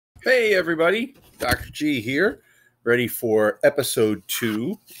Hey everybody, Dr. G here, ready for episode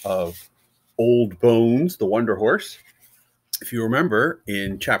 2 of Old Bones, the Wonder Horse. If you remember,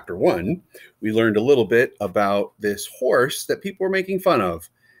 in chapter 1, we learned a little bit about this horse that people were making fun of.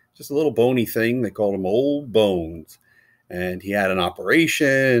 Just a little bony thing, they called him Old Bones. And he had an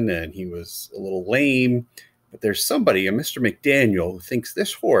operation and he was a little lame. But there's somebody, a Mr. McDaniel, who thinks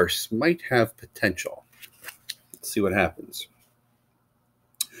this horse might have potential. Let's see what happens.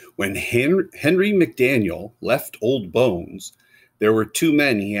 When Henry McDaniel left Old Bones, there were two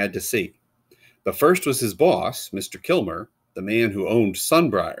men he had to see. The first was his boss, Mr. Kilmer, the man who owned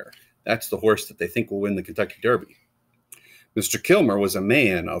Sunbriar. That's the horse that they think will win the Kentucky Derby. Mr. Kilmer was a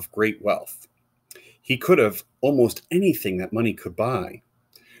man of great wealth. He could have almost anything that money could buy.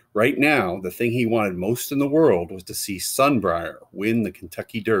 Right now, the thing he wanted most in the world was to see Sunbriar win the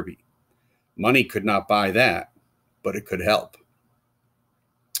Kentucky Derby. Money could not buy that, but it could help.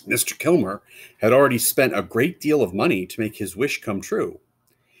 Mr. Kilmer had already spent a great deal of money to make his wish come true.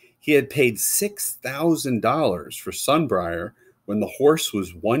 He had paid $6,000 for Sunbriar when the horse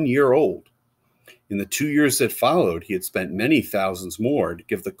was 1 year old. In the 2 years that followed, he had spent many thousands more to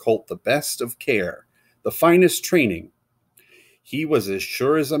give the colt the best of care, the finest training. He was as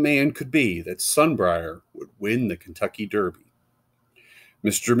sure as a man could be that Sunbriar would win the Kentucky Derby.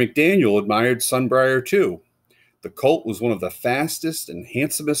 Mr. McDaniel admired Sunbriar too. The colt was one of the fastest and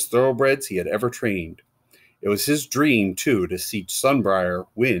handsomest thoroughbreds he had ever trained. It was his dream, too, to see Sunbriar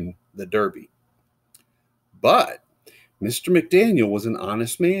win the Derby. But Mr. McDaniel was an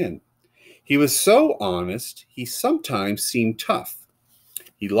honest man. He was so honest, he sometimes seemed tough.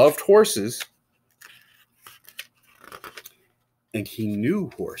 He loved horses, and he knew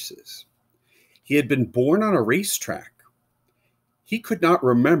horses. He had been born on a racetrack. He could not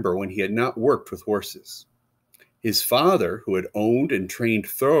remember when he had not worked with horses. His father, who had owned and trained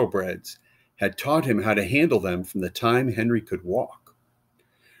thoroughbreds, had taught him how to handle them from the time Henry could walk.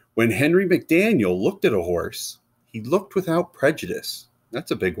 When Henry McDaniel looked at a horse, he looked without prejudice. That's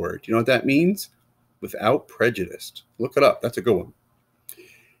a big word. You know what that means? Without prejudice. Look it up. That's a good one.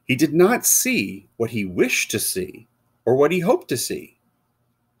 He did not see what he wished to see or what he hoped to see.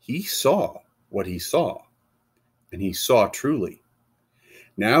 He saw what he saw, and he saw truly.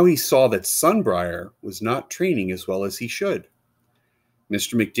 Now he saw that Sunbriar was not training as well as he should.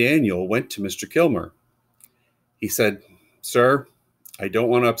 Mr. McDaniel went to Mr. Kilmer. He said, "Sir, I don't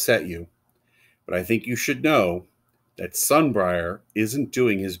want to upset you, but I think you should know that Sunbriar isn't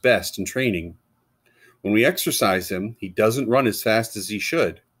doing his best in training. When we exercise him, he doesn't run as fast as he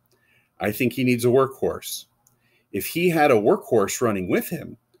should. I think he needs a workhorse. If he had a workhorse running with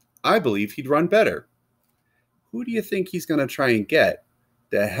him, I believe he'd run better. Who do you think he's going to try and get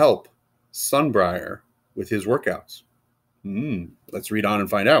to help Sunbriar with his workouts?" Let's read on and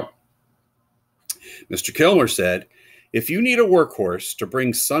find out. Mr. Kilmer said, "If you need a workhorse to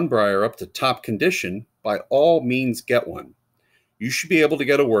bring Sunbriar up to top condition, by all means get one. You should be able to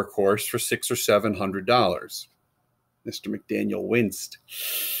get a workhorse for $600 or $700. Mr. McDaniel winced.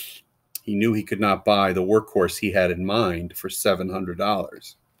 He knew he could not buy the workhorse he had in mind for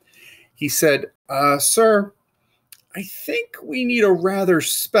 $700. He said, "Sir, I think we need a rather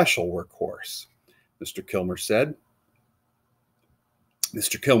special workhorse," Mr. Kilmer said.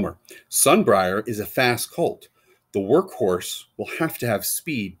 "Mr. Kilmer, Sunbriar is a fast colt. The workhorse will have to have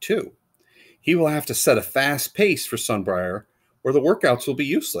speed, too. He will have to set a fast pace for Sunbriar, or the workouts will be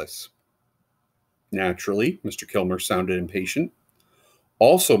useless." Naturally, Mr. Kilmer sounded impatient.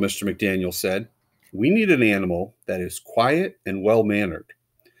 Also, Mr. McDaniel said, "We need an animal that is quiet and well-mannered.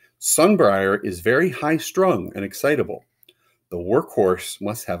 Sunbriar is very high-strung and excitable. The workhorse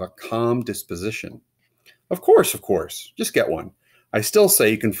must have a calm disposition." Of course. Just get one. I still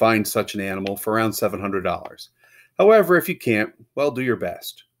say you can find such an animal for around $700. However, if you can't, well, do your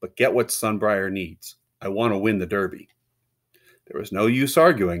best. But get what Sunbriar needs. I want to win the Derby. There was no use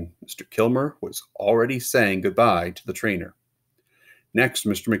arguing. Mr. Kilmer was already saying goodbye to the trainer. Next,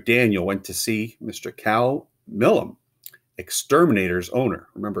 Mr. McDaniel went to see Mr. Cal Millam, Exterminator's owner.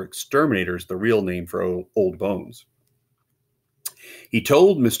 Remember, Exterminator is the real name for Old Bones. He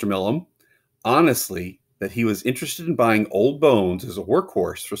told Mr. Millam, honestly, that he was interested in buying Old Bones as a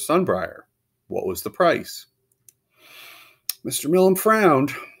workhorse for Sunbriar. What was the price? Mr. Millam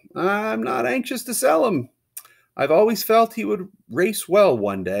frowned. "I'm not anxious to sell him. I've always felt he would race well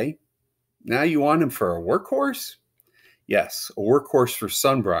one day. Now you want him for a workhorse?" "Yes, a workhorse for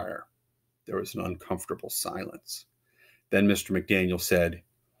Sunbriar." There was an uncomfortable silence. Then Mr. McDaniel said,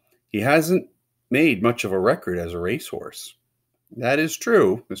 "He hasn't made much of a record as a racehorse." "That is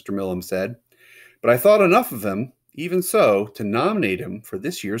true," Mr. Millam said, "but I thought enough of him even so, to nominate him for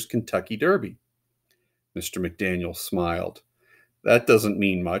this year's Kentucky Derby. Mr. McDaniel smiled. That doesn't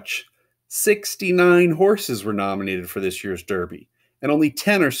mean much. 69 horses were nominated for this year's Derby, and only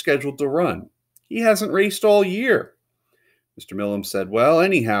 10 are scheduled to run. He hasn't raced all year. Mr. Millam said, well,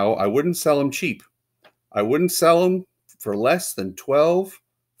 anyhow, I wouldn't sell him cheap. I wouldn't sell him for less than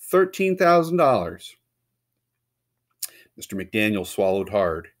 $13,000. Mr. McDaniel swallowed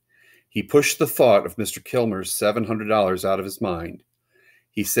hard. He pushed the thought of Mr. Kilmer's $700 out of his mind.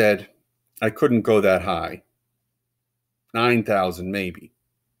 He said, I couldn't go that high. 9,000 maybe.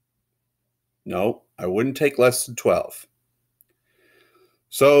 No, I wouldn't take less than 12.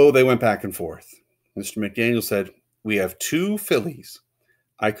 So they went back and forth. Mr. McDaniel said, we have 2 fillies.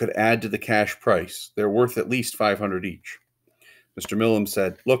 I could add to the cash price. They're worth at least $500 each. Mr. Millam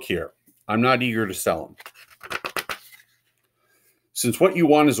said, look here, I'm not eager to sell them. Since what you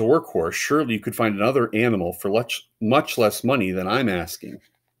want is a workhorse, surely you could find another animal for much less money than I'm asking.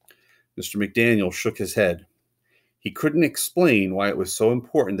 Mr. McDaniel shook his head. He couldn't explain why it was so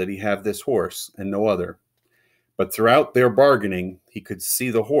important that he have this horse and no other. But throughout their bargaining, he could see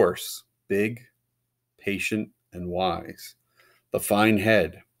the horse, big, patient, and wise. The fine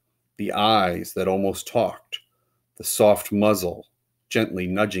head, the eyes that almost talked, the soft muzzle gently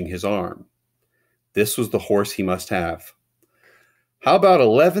nudging his arm. This was the horse he must have. How about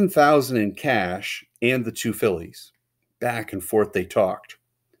 $11,000 in cash and the 2 fillies? Back and forth they talked.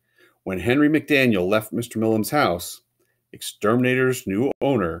 When Henry McDaniel left Mr. Millam's house, Exterminator's new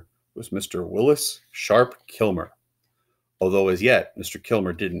owner was Mr. Willis Sharp Kilmer, although as yet Mr.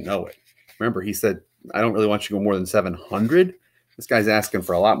 Kilmer didn't know it. Remember, he said, I don't really want you to go more than 700. This guy's asking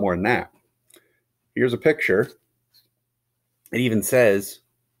for a lot more than that. Here's a picture. It even says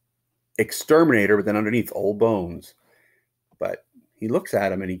Exterminator, but then underneath Old Bones. But he looks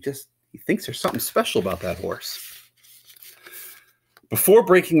at him and he thinks there's something special about that horse. Before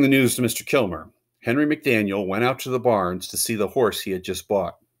breaking the news to Mr. Kilmer, Henry McDaniel went out to the barns to see the horse he had just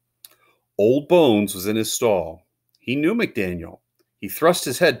bought. Old Bones was in his stall. He knew McDaniel. He thrust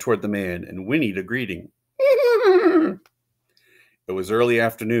his head toward the man and whinnied a greeting. It was early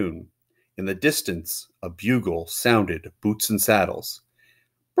afternoon. In the distance, a bugle sounded Boots and Saddles.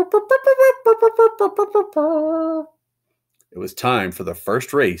 It was time for the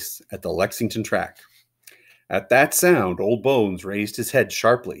first race at the Lexington track. At that sound, Old Bones raised his head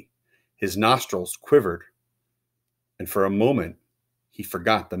sharply. His nostrils quivered, and for a moment, he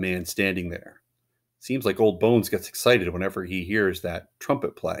forgot the man standing there. Seems like Old Bones gets excited whenever he hears that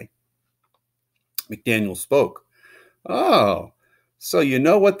trumpet play. McDaniel spoke. Oh, so you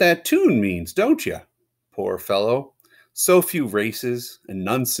know what that tune means, don't you? Poor fellow. So few races, and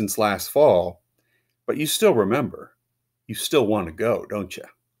none since last fall. But you still remember. You still want to go, don't you?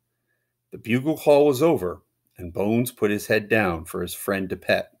 The bugle call was over, and Bones put his head down for his friend to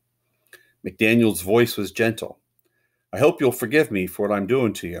pet. McDaniel's voice was gentle. I hope you'll forgive me for what I'm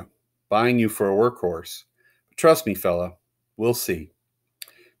doing to you, buying you for a workhorse. But trust me, fella, we'll see.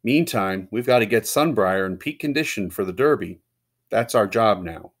 Meantime, we've got to get Sunbriar in peak condition for the Derby. That's our job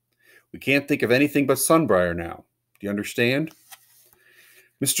now. We can't think of anything but Sunbriar now. Do you understand?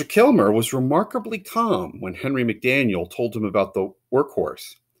 Mr. Kilmer was remarkably calm when Henry McDaniel told him about the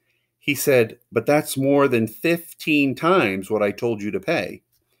workhorse. He said, but that's more than 15 times what I told you to pay.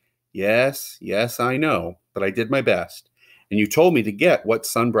 Yes, I know, but I did my best. And you told me to get what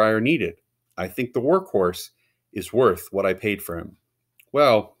Sunbriar needed. I think the workhorse is worth what I paid for him.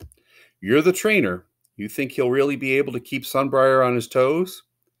 Well, you're the trainer. You think he'll really be able to keep Sunbriar on his toes?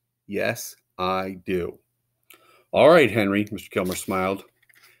 Yes, I do. All right, Henry, Mr. Kilmer smiled.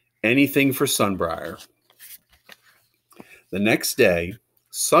 Anything for Sunbriar. The next day,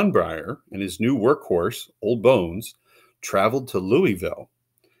 Sunbriar and his new workhorse, Old Bones, traveled to Louisville.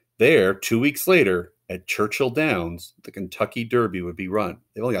 There, 2 weeks later, at Churchill Downs, the Kentucky Derby would be run.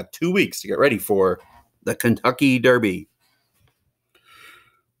 They've only got 2 weeks to get ready for the Kentucky Derby.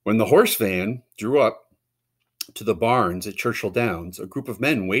 When the horse van drew up to the barns at Churchill Downs, a group of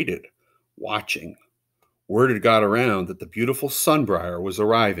men waited, watching. Word had got around that the beautiful Sunbriar was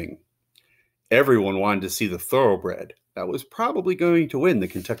arriving. Everyone wanted to see the thoroughbred that was probably going to win the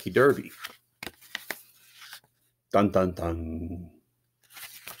Kentucky Derby. Dun, dun, dun.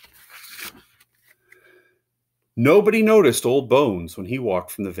 Nobody noticed Old Bones when he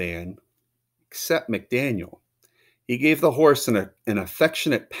walked from the van, except McDaniel. He gave the horse an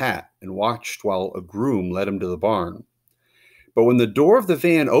affectionate pat and watched while a groom led him to the barn. But when the door of the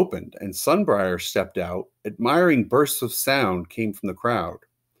van opened and Sunbriar stepped out, admiring bursts of sound came from the crowd.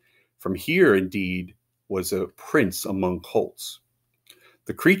 From here, indeed, was a prince among colts.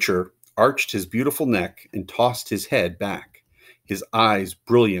 The creature, arched his beautiful neck and tossed his head back, his eyes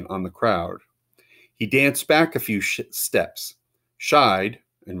brilliant on the crowd. He danced back a few steps, shied,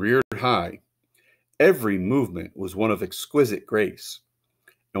 and reared high. Every movement was one of exquisite grace.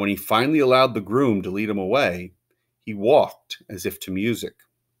 And when he finally allowed the groom to lead him away, he walked as if to music.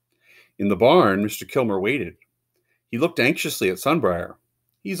 In the barn, Mr. Kilmer waited. He looked anxiously at Sunbriar.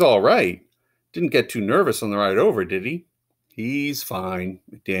 "He's all right. Didn't get too nervous on the ride over, did he?" "He's fine,"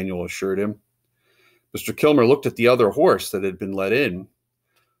 McDaniel assured him. Mr. Kilmer looked at the other horse that had been let in.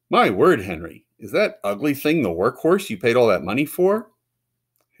 "My word, Henry, is that ugly thing the workhorse you paid all that money for?"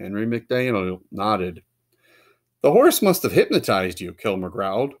 Henry McDaniel nodded. "The horse must have hypnotized you," Kilmer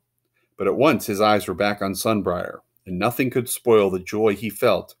growled. But at once his eyes were back on Sunbriar, and nothing could spoil the joy he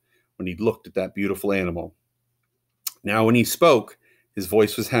felt when he looked at that beautiful animal. Now when he spoke, his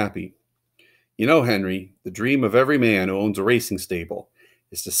voice was happy. "You know, Henry, the dream of every man who owns a racing stable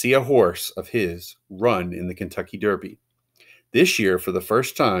is to see a horse of his run in the Kentucky Derby. This year, for the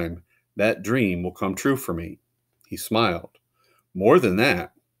first time, that dream will come true for me." He smiled. "More than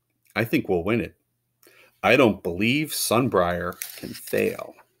that, I think we'll win it. I don't believe Sunbriar can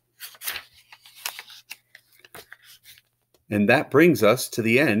fail." And that brings us to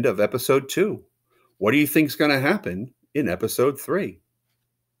the end of episode 2. What do you think is going to happen in episode 3?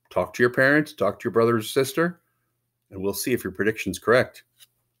 Talk to your parents, talk to your brother or sister, and we'll see if your prediction's correct.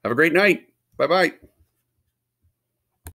 Have a great night. Bye-bye.